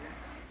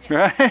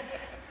 Right?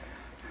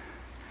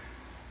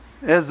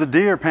 As the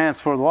deer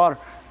pants for the water,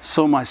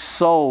 so my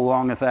soul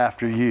longeth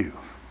after you.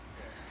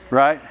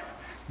 Right?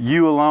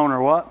 You alone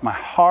are what? My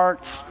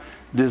heart's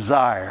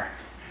desire.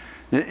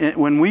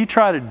 When we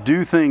try to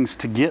do things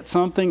to get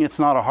something, it's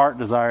not a heart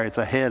desire, it's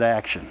a head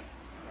action.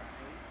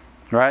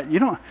 Right?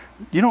 You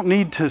don't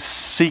need to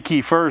seek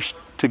ye first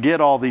to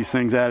get all these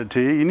things added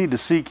to you. You need to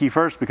seek ye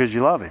first because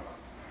you love Him.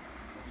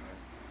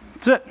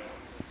 That's it.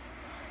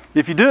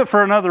 If you do it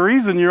for another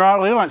reason, you're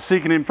not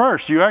seeking Him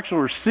first. You actually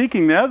were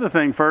seeking the other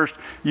thing first.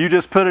 You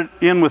just put it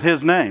in with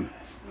His name.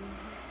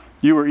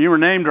 You were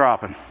name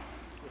dropping.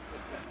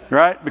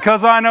 Right?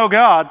 Because I know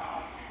God,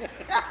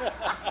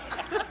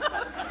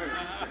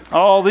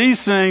 all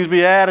these things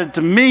be added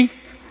to me.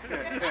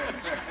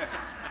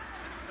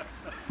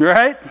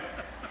 Right?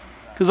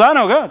 Because I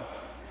know God.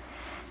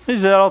 He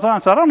said that all the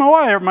time. So I don't know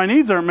why my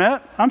needs aren't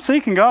met. I'm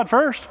seeking God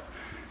first.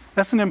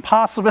 That's an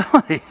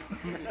impossibility.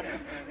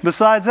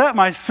 Besides that,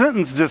 my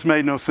sentence just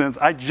made no sense.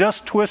 I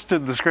just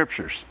twisted the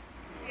scriptures.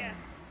 Yeah.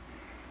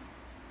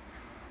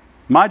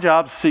 My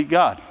job is to seek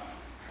God.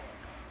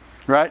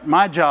 Right?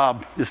 My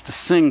job is to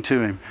sing to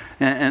Him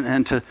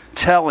and to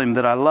tell Him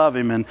that I love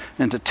Him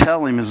and to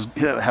tell Him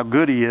how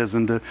good He is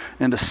and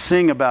to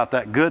sing about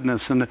that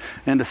goodness and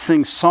to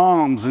sing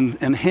psalms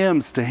and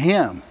hymns to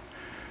Him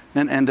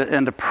and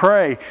to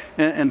pray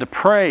and to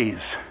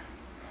praise.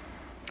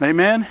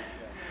 Amen?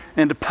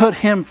 And to put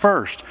Him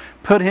first.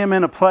 Put Him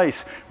in a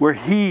place where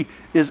He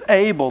is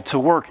able to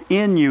work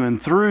in you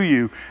and through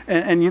you.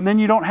 And then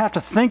you don't have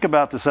to think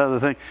about this other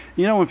thing.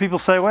 When people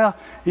say, well,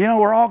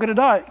 we're all going to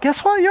die.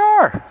 Guess what? You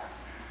are.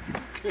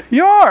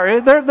 You are.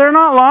 They're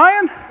not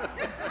lying.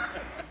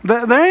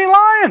 They ain't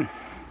lying.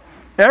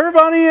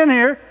 Everybody in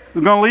here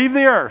is going to leave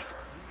the earth.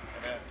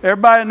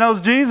 Everybody that knows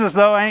Jesus,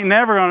 though, ain't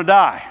never going to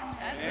die.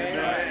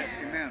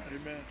 Amen.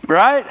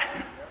 Right?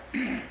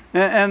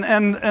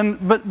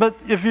 But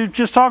if you're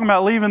just talking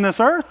about leaving this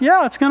earth,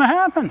 yeah, it's going to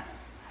happen.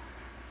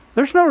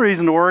 There's no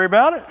reason to worry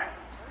about it.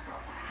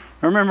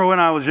 I remember when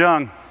I was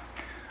young,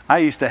 I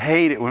used to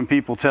hate it when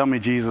people tell me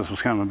Jesus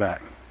was coming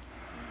back.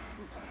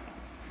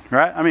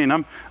 Right? I mean,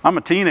 I'm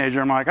a teenager.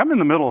 I'm like, I'm in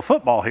the middle of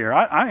football here.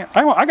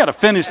 I got to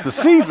finish the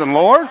season,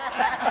 Lord.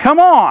 Come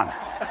on.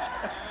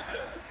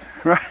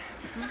 Right?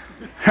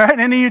 Right?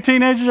 Any of you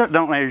teenagers?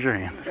 Don't raise your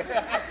hand.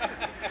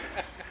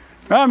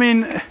 I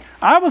mean,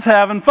 I was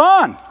having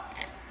fun.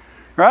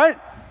 Right?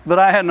 But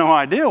I had no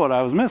idea what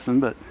I was missing.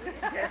 But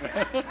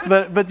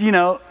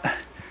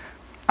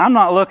I'm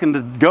not looking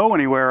to go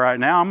anywhere right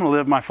now. I'm going to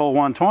live my full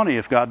 120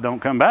 if God don't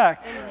come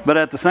back. But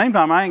at the same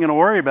time, I ain't going to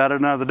worry about it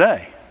another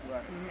day.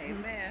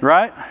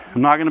 Right?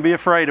 I'm not going to be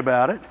afraid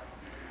about it.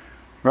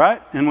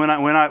 Right? And when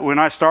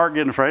I start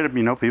getting afraid of,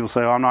 people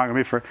say, "Oh, I'm not going to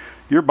be afraid."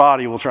 Your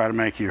body will try to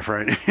make you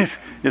afraid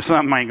if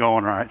something ain't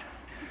going right.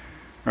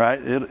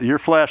 Right? Your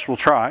flesh will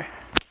try.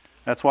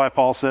 That's why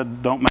Paul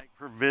said, "Don't make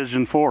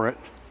provision for it."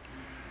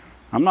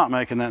 I'm not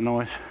making that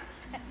noise.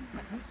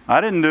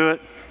 I didn't do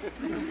it.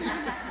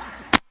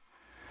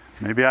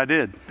 Maybe I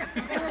did.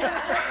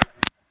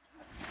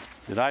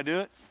 Did I do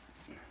it?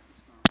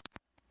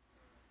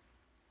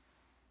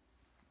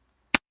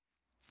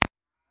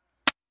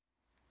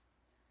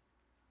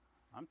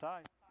 I'm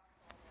tight.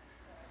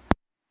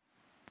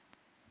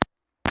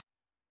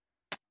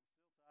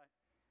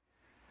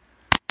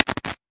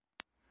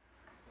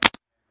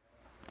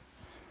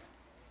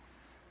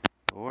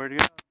 Glory to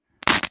God.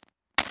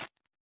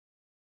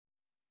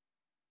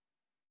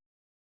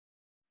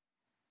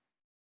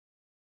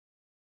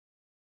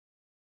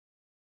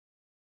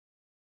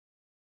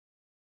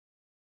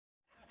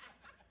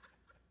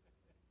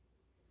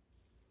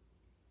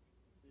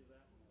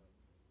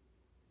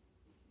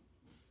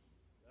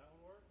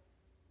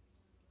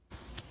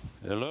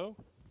 Hello?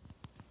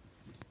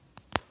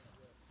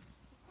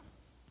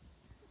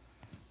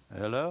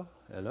 Hello?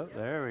 Hello?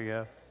 There we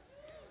go.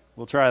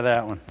 We'll try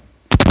that one.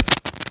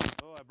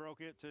 Oh, I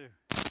broke it too.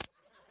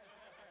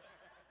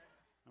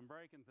 I'm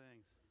breaking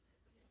things.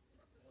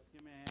 Let's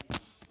give me a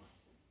hand.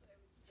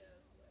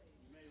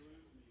 You may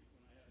lose me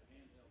when I have a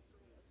handheld for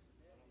this.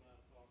 I don't know how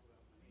to talk about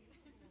my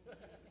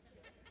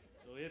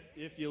hands.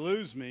 So if you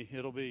lose me,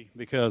 it'll be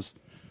because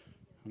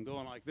I'm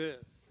going like this.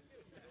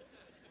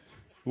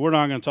 We're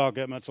not going to talk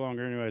that much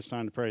longer anyway. It's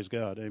time to praise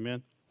God.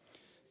 Amen.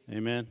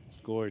 Amen.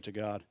 Glory to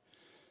God.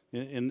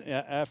 In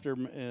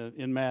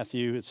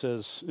Matthew, it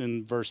says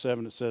in verse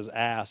 7, it says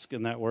ask,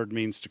 and that word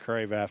means to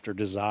crave after,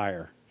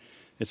 desire.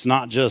 It's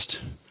not just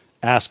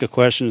ask a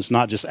question. It's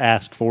not just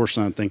ask for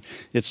something.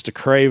 It's to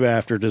crave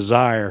after,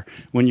 desire.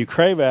 When you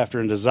crave after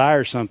and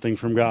desire something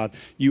from God,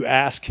 you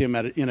ask Him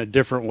in a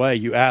different way.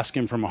 You ask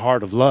Him from a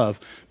heart of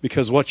love,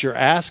 because what you're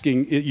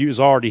asking is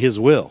already His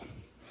will.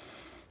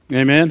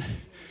 Amen?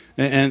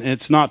 And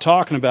it's not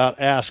talking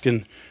about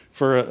asking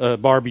for a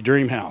Barbie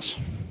dream house.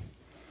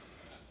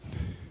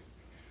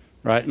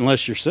 Right?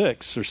 Unless you're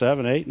 6 or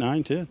 7, 8,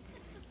 9, 10.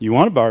 You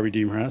want a Barbie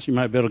dream house, you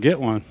might be able to get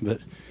one,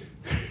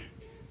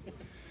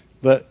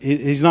 but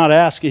he's not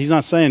asking. He's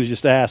not saying to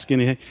just ask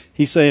anything.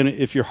 He's saying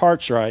if your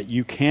heart's right,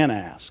 you can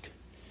ask.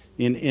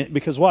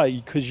 Because why?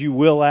 Because you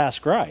will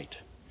ask right.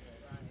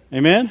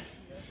 Amen?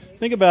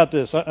 Think about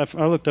this.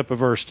 I looked up a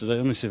verse today.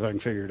 Let me see if I can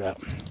figure it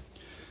out.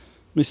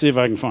 Let me see if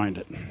I can find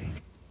it.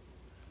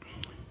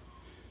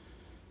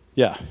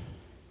 Yeah.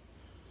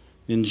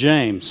 In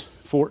James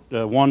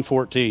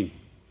 1:14.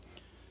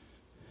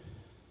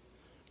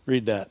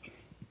 Read that.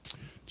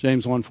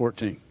 James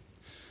 1:14. It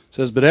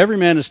says, "But every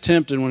man is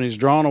tempted when he's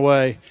drawn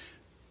away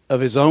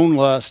of his own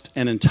lust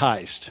and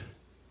enticed."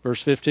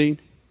 Verse 15.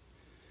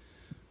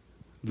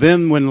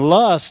 "Then when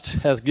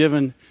lust hath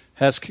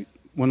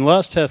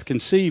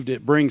conceived,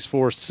 it brings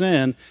forth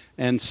sin,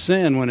 and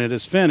sin, when it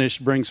is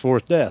finished, brings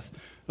forth death."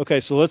 Okay,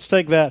 so let's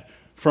take that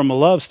from a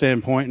love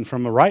standpoint and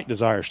from a right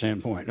desire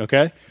standpoint,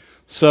 okay?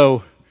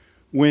 So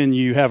when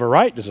you have a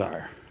right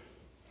desire,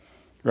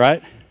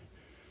 right?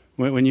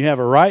 When you have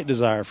a right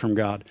desire from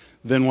God,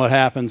 then what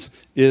happens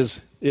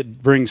is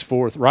it brings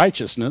forth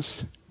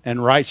righteousness,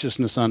 and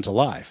righteousness unto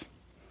life.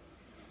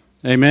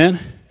 Amen?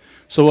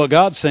 So what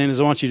God's saying is,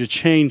 I want you to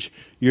change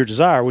your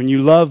desire. When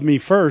you love me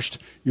first,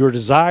 your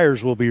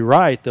desires will be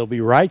right. They'll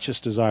be righteous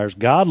desires,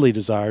 godly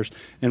desires.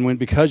 And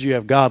because you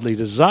have godly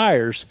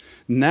desires,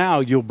 now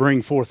you'll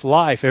bring forth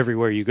life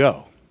everywhere you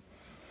go.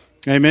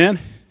 Amen?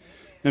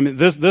 I mean,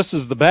 this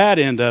is the bad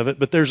end of it,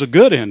 but there's a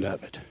good end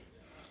of it.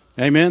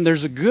 Amen?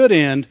 There's a good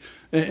end,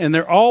 and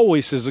there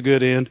always is a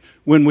good end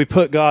when we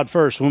put God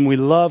first, when we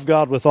love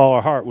God with all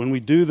our heart, when we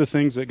do the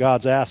things that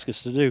God's asked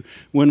us to do,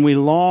 when we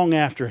long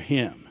after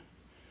Him.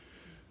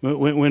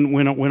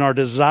 When our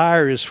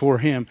desire is for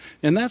Him.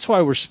 And that's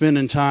why we're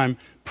spending time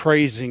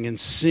praising and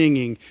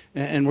singing,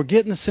 and we're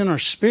getting this in our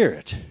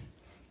spirit.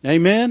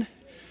 Amen?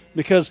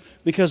 Because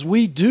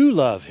we do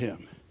love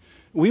Him.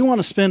 We want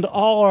to spend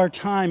all our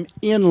time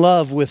in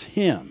love with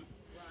Him.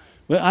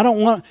 I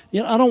don't want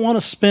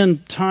to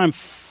spend time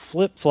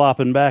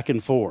flip-flopping back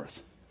and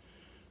forth.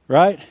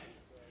 Right?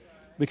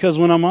 Because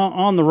when I'm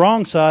on the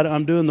wrong side,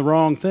 I'm doing the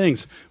wrong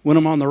things. When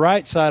I'm on the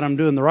right side, I'm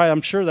doing the right.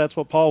 I'm sure that's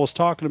what Paul was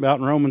talking about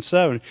in Romans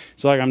 7.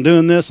 It's like, I'm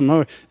doing this.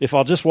 If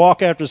I'll just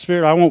walk after the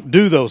Spirit, I won't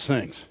do those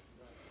things.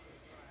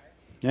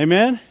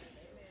 Amen?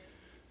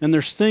 And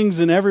there's things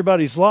in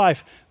everybody's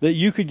life that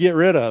you could get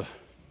rid of.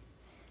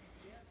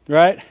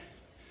 Right?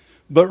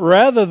 But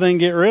rather than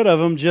get rid of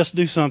them, just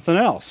do something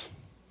else.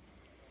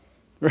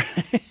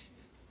 Right?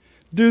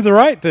 Do the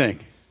right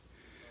thing.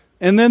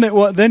 And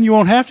then you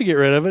won't have to get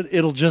rid of it.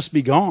 It'll just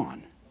be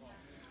gone.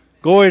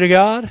 Glory to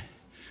God.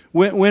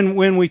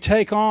 When we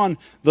take on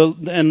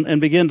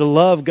and begin to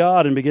love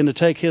God and begin to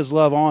take His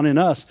love on in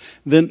us,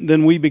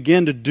 then we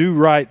begin to do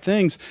right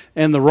things,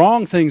 and the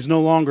wrong things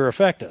no longer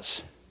affect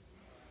us.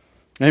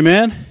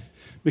 Amen?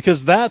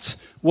 Because that's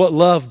what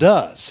love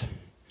does.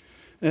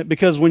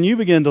 Because when you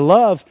begin to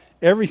love,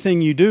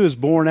 everything you do is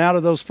born out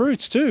of those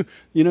fruits too.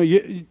 You know,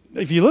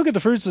 if you look at the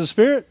fruits of the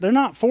Spirit, they're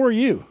not for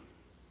you.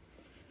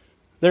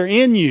 They're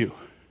in you.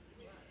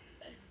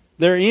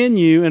 They're in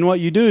you, and what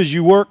you do is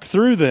you work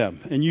through them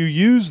and you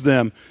use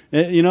them.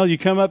 You know, you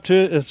come up to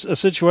a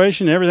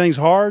situation, everything's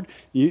hard.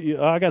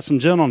 I got some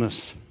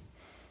gentleness,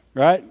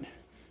 right?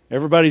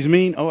 Everybody's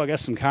mean. Oh, I got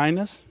some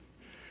kindness,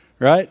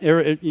 right?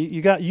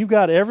 You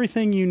got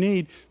everything you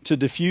need to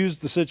diffuse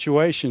the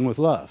situation with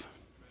love.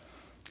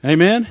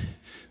 Amen.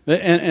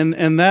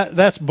 And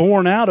that's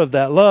born out of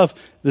that love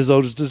is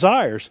those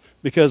desires,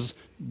 because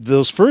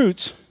those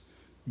fruits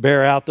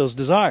bear out those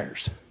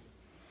desires.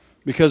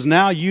 Because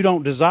now you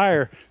don't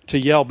desire to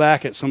yell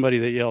back at somebody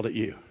that yelled at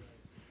you.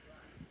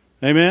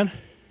 Amen?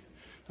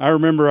 I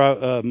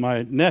remember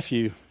my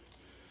nephew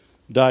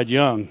died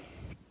young,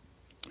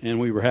 and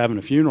we were having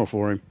a funeral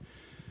for him.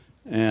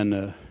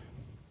 And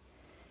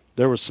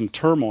there was some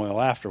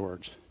turmoil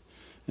afterwards.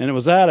 And it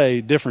was at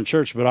a different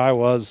church, but I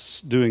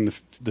was doing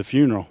the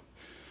funeral.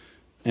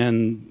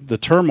 And the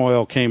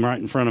turmoil came right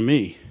in front of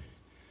me.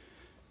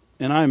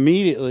 And I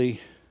immediately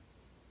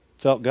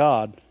felt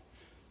God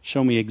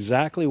show me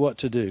exactly what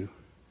to do.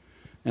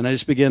 And I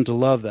just began to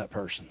love that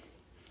person.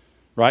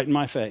 Right in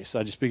my face.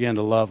 I just began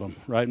to love him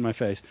right in my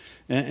face.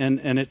 And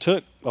it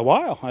took a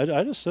while.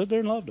 I just stood there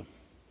and loved him.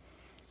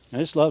 I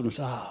just loved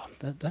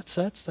him.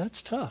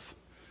 That's tough.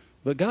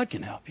 But God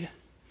can help you.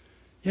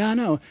 Yeah, I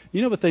know.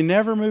 You know, but they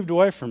never moved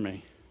away from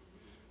me.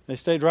 They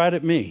stayed right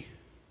at me.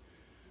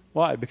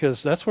 Why?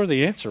 Because that's where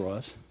the answer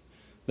was.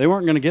 They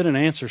weren't going to get an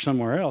answer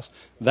somewhere else.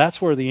 That's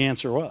where the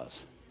answer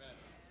was.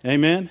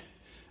 Amen?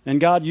 And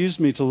God used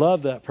me to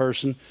love that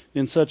person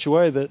in such a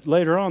way that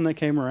later on they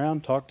came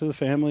around, talked to the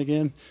family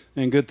again,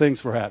 and good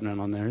things were happening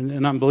on there.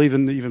 And I'm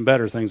believing even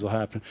better things will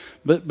happen.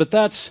 But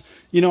that's,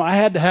 you know, I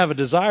had to have a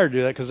desire to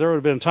do that, because there would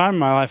have been a time in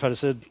my life I'd have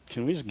said,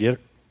 can we just get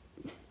it?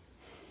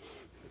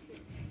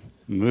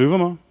 Move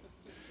them on.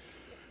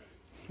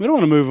 We don't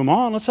want to move them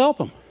on. Let's help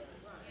them.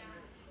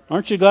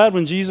 Aren't you glad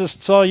when Jesus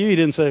saw you, he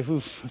didn't say,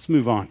 let's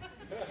move on.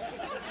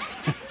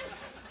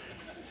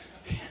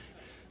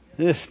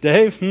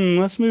 Dave,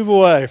 let's move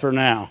away for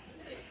now.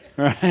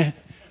 Right?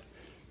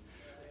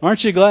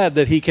 Aren't you glad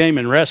that he came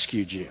and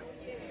rescued you?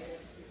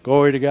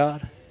 Glory to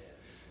God.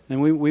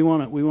 And we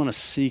want to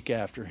seek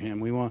after him.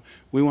 We want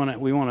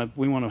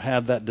to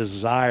have that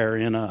desire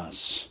in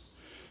us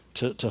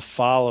to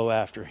follow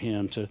after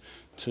him, to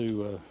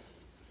stand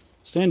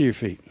to your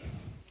feet.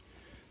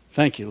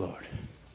 Thank you, Lord.